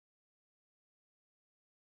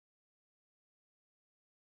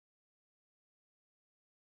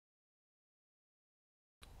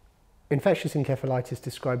Infectious encephalitis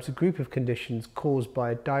describes a group of conditions caused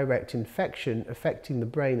by a direct infection affecting the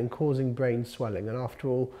brain and causing brain swelling. And after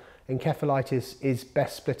all, encephalitis is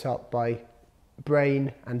best split up by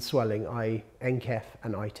brain and swelling, i.e. enceph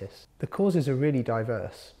and itis. The causes are really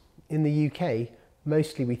diverse. In the UK,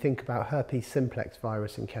 mostly we think about herpes simplex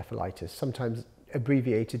virus encephalitis, sometimes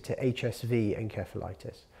abbreviated to HSV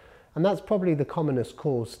encephalitis. And that's probably the commonest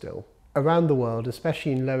cause still. Around the world,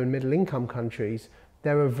 especially in low and middle income countries,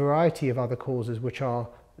 there are a variety of other causes which are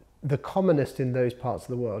the commonest in those parts of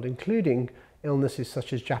the world, including illnesses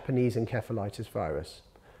such as Japanese encephalitis virus.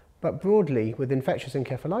 But broadly, with infectious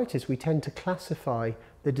encephalitis, we tend to classify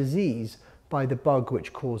the disease by the bug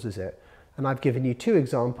which causes it. And I've given you two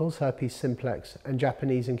examples, herpes simplex and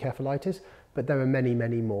Japanese encephalitis, but there are many,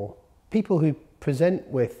 many more. People who present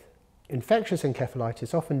with infectious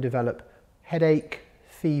encephalitis often develop headache,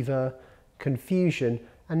 fever, confusion,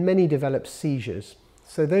 and many develop seizures.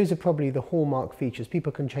 So those are probably the hallmark features.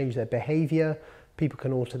 People can change their behaviour, people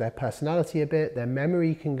can alter their personality a bit, their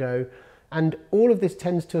memory can go, and all of this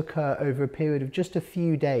tends to occur over a period of just a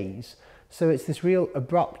few days. So it's this real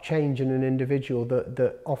abrupt change in an individual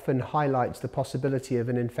that often highlights the possibility of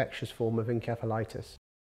an infectious form of encephalitis.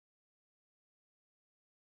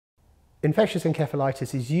 Infectious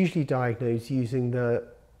encephalitis is usually diagnosed using the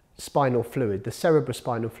spinal fluid, the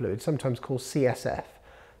cerebrospinal fluid, sometimes called CSF.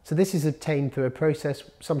 So this is obtained through a process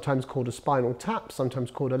sometimes called a spinal tap, sometimes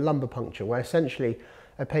called a lumbar puncture, where essentially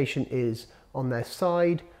a patient is on their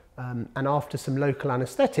side and after some local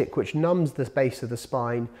anaesthetic which numbs the base of the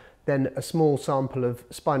spine, then a small sample of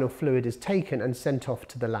spinal fluid is taken and sent off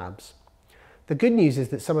to the labs. The good news is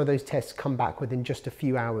that some of those tests come back within just a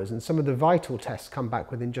few hours, and some of the vital tests come back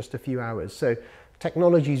within just a few hours. So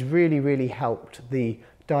technology's really helped the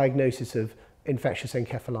diagnosis of infectious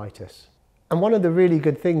encephalitis. And one of the really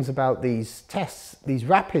good things about these tests, these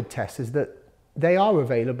rapid tests, is that they are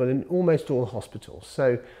available in almost all hospitals.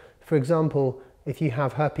 So, for example, if you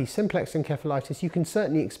have herpes simplex encephalitis, you can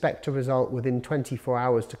certainly expect a result within 24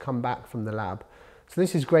 hours to come back from the lab. So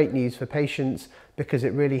this is great news for patients because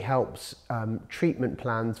it really helps treatment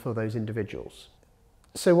plans for those individuals.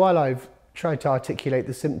 So while I've tried to articulate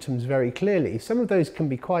the symptoms very clearly, some of those can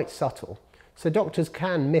be quite subtle. So doctors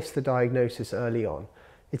can miss the diagnosis early on.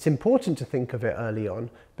 It's important to think of it early on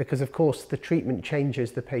because, of course, the treatment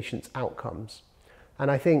changes the patient's outcomes. And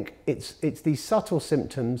I think it's these subtle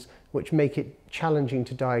symptoms which make it challenging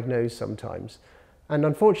to diagnose sometimes. And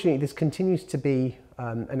unfortunately, this continues to be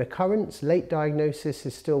an occurrence. Late diagnosis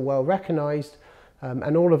is still well recognised,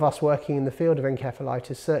 and all of us working in the field of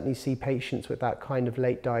encephalitis certainly see patients with that kind of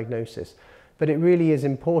late diagnosis. But it really is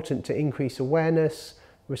important to increase awareness,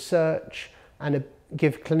 research, and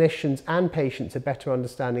give clinicians and patients a better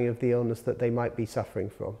understanding of the illness that they might be suffering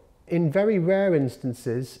from. In very rare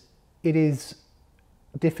instances, it is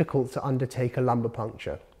difficult to undertake a lumbar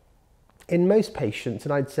puncture. In most patients,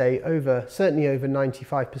 and I'd say certainly over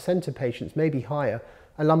 95% of patients, maybe higher,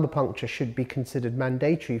 a lumbar puncture should be considered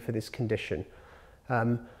mandatory for this condition.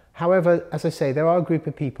 However, as I say, there are a group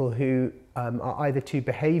of people who are either too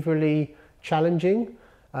behaviourally challenging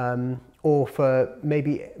or for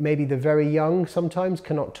maybe the very young sometimes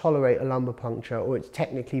cannot tolerate a lumbar puncture, or it's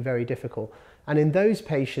technically very difficult. And in those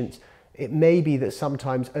patients, it may be that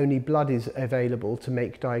sometimes only blood is available to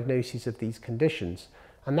make diagnoses of these conditions.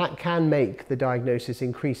 And that can make the diagnosis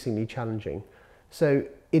increasingly challenging. So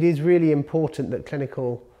it is really important that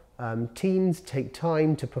clinical teams take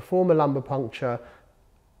time to perform a lumbar puncture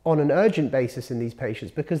on an urgent basis in these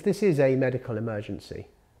patients because this is a medical emergency.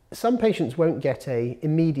 Some patients won't get an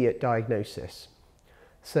immediate diagnosis.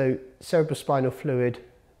 So cerebrospinal fluid,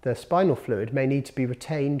 the spinal fluid, may need to be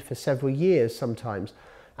retained for several years sometimes.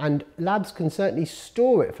 And labs can certainly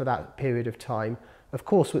store it for that period of time, of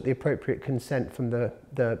course with the appropriate consent from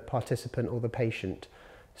the participant or the patient.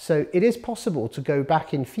 So it is possible to go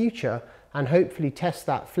back in future and hopefully test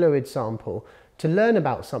that fluid sample to learn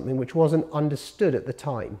about something which wasn't understood at the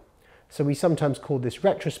time. So we sometimes call this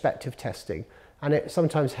retrospective testing, and it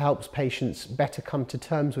sometimes helps patients better come to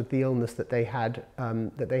terms with the illness that they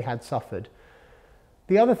had suffered.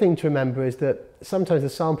 The other thing to remember is that sometimes the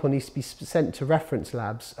sample needs to be sent to reference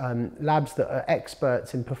labs, labs that are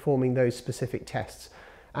experts in performing those specific tests.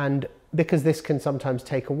 And because this can sometimes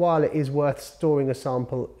take a while, it is worth storing a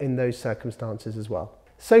sample in those circumstances as well.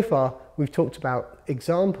 So far, we've talked about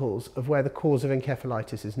examples of where the cause of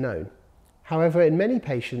encephalitis is known. However, in many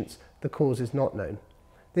patients, the cause is not known.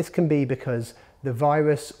 This can be because the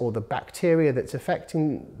virus or the bacteria that's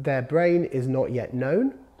affecting their brain is not yet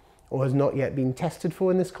known or has not yet been tested for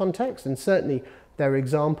in this context, and certainly there are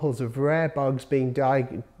examples of rare bugs being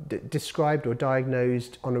described or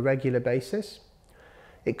diagnosed on a regular basis.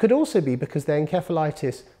 It could also be because the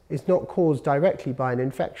encephalitis is not caused directly by an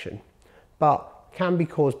infection, but can be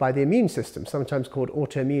caused by the immune system, sometimes called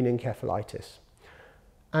autoimmune encephalitis.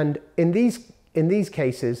 And in these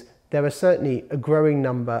cases, there are certainly a growing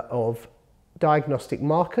number of diagnostic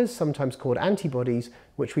markers, sometimes called antibodies,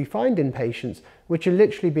 which we find in patients, which are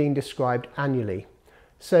literally being described annually.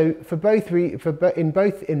 So in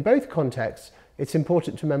both contexts, it's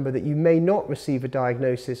important to remember that you may not receive a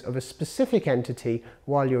diagnosis of a specific entity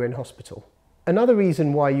while you're in hospital. Another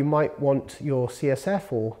reason why you might want your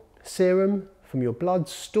CSF or serum from your blood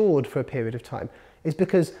stored for a period of time is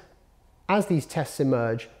because as these tests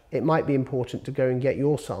emerge, it might be important to go and get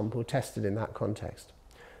your sample tested in that context.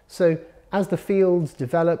 So as the fields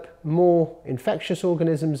develop, more infectious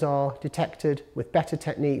organisms are detected with better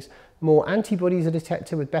techniques, more antibodies are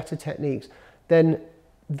detected with better techniques, then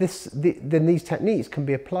these techniques can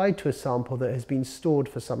be applied to a sample that has been stored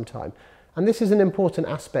for some time. And this is an important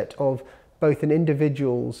aspect of both an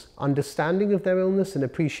individual's understanding of their illness and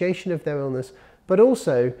appreciation of their illness, but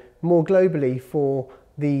also more globally for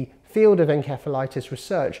the field of encephalitis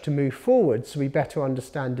research to move forward so we better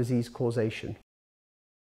understand disease causation.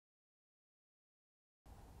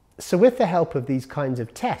 So with the help of these kinds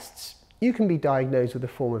of tests, you can be diagnosed with a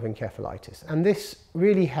form of encephalitis, and this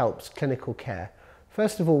really helps clinical care.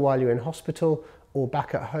 First of all, while you're in hospital or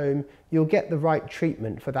back at home, you'll get the right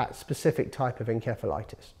treatment for that specific type of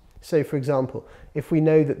encephalitis. So for example, if we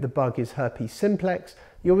know that the bug is herpes simplex,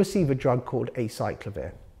 you'll receive a drug called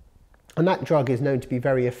acyclovir. And that drug is known to be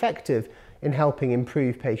very effective in helping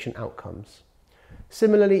improve patient outcomes.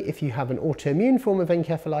 Similarly, if you have an autoimmune form of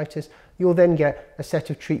encephalitis, you'll then get a set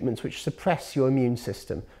of treatments which suppress your immune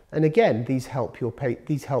system. And again, these help your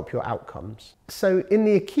outcomes. So in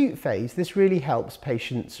the acute phase, this really helps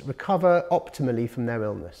patients recover optimally from their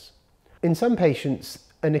illness. In some patients,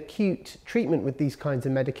 an acute treatment with these kinds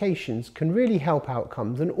of medications can really help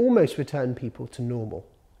outcomes and almost return people to normal.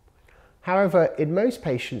 However, in most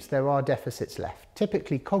patients, there are deficits left,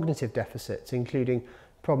 typically cognitive deficits, including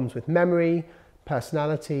problems with memory,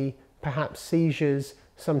 personality, perhaps seizures,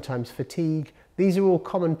 sometimes fatigue. These are all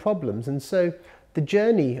common problems, and so the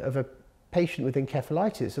journey of a patient with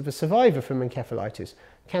encephalitis, of a survivor from encephalitis,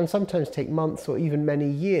 can sometimes take months or even many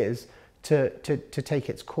years to take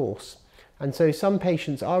its course. And so some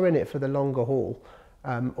patients are in it for the longer haul,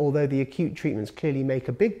 although the acute treatments clearly make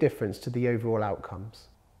a big difference to the overall outcomes.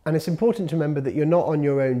 And it's important to remember that you're not on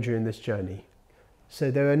your own during this journey. So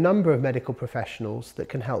there are a number of medical professionals that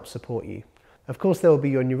can help support you. Of course, there will be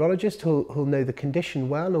your neurologist who'll know the condition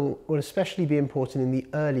well and will especially be important in the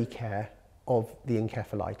early care of the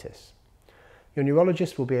encephalitis. Your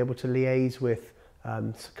neurologist will be able to liaise with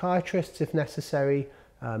psychiatrists if necessary,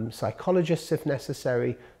 psychologists if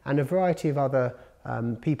necessary, and a variety of other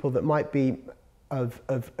people that might be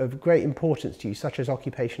of great importance to you, such as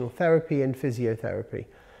occupational therapy and physiotherapy.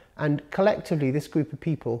 And collectively, this group of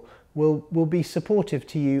people will be supportive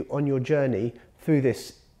to you on your journey through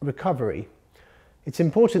this recovery. It's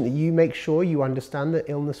important that you make sure you understand the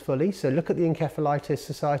illness fully, so look at the Encephalitis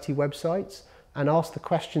Society websites and ask the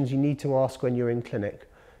questions you need to ask when you're in clinic.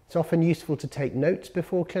 It's often useful to take notes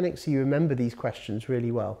before clinic so you remember these questions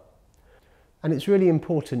really well. And it's really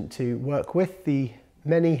important to work with the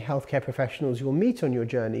many healthcare professionals you'll meet on your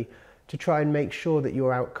journey to try and make sure that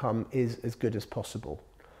your outcome is as good as possible.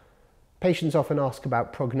 Patients often ask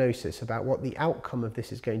about prognosis, about what the outcome of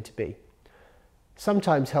this is going to be.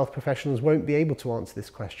 Sometimes health professionals won't be able to answer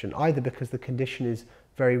this question, either because the condition is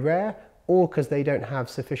very rare or because they don't have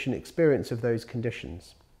sufficient experience of those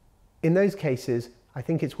conditions. In those cases, I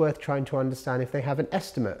think it's worth trying to understand if they have an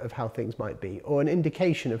estimate of how things might be or an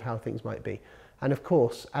indication of how things might be. And of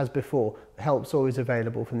course, as before, help's always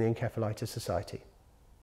available from the Encephalitis Society.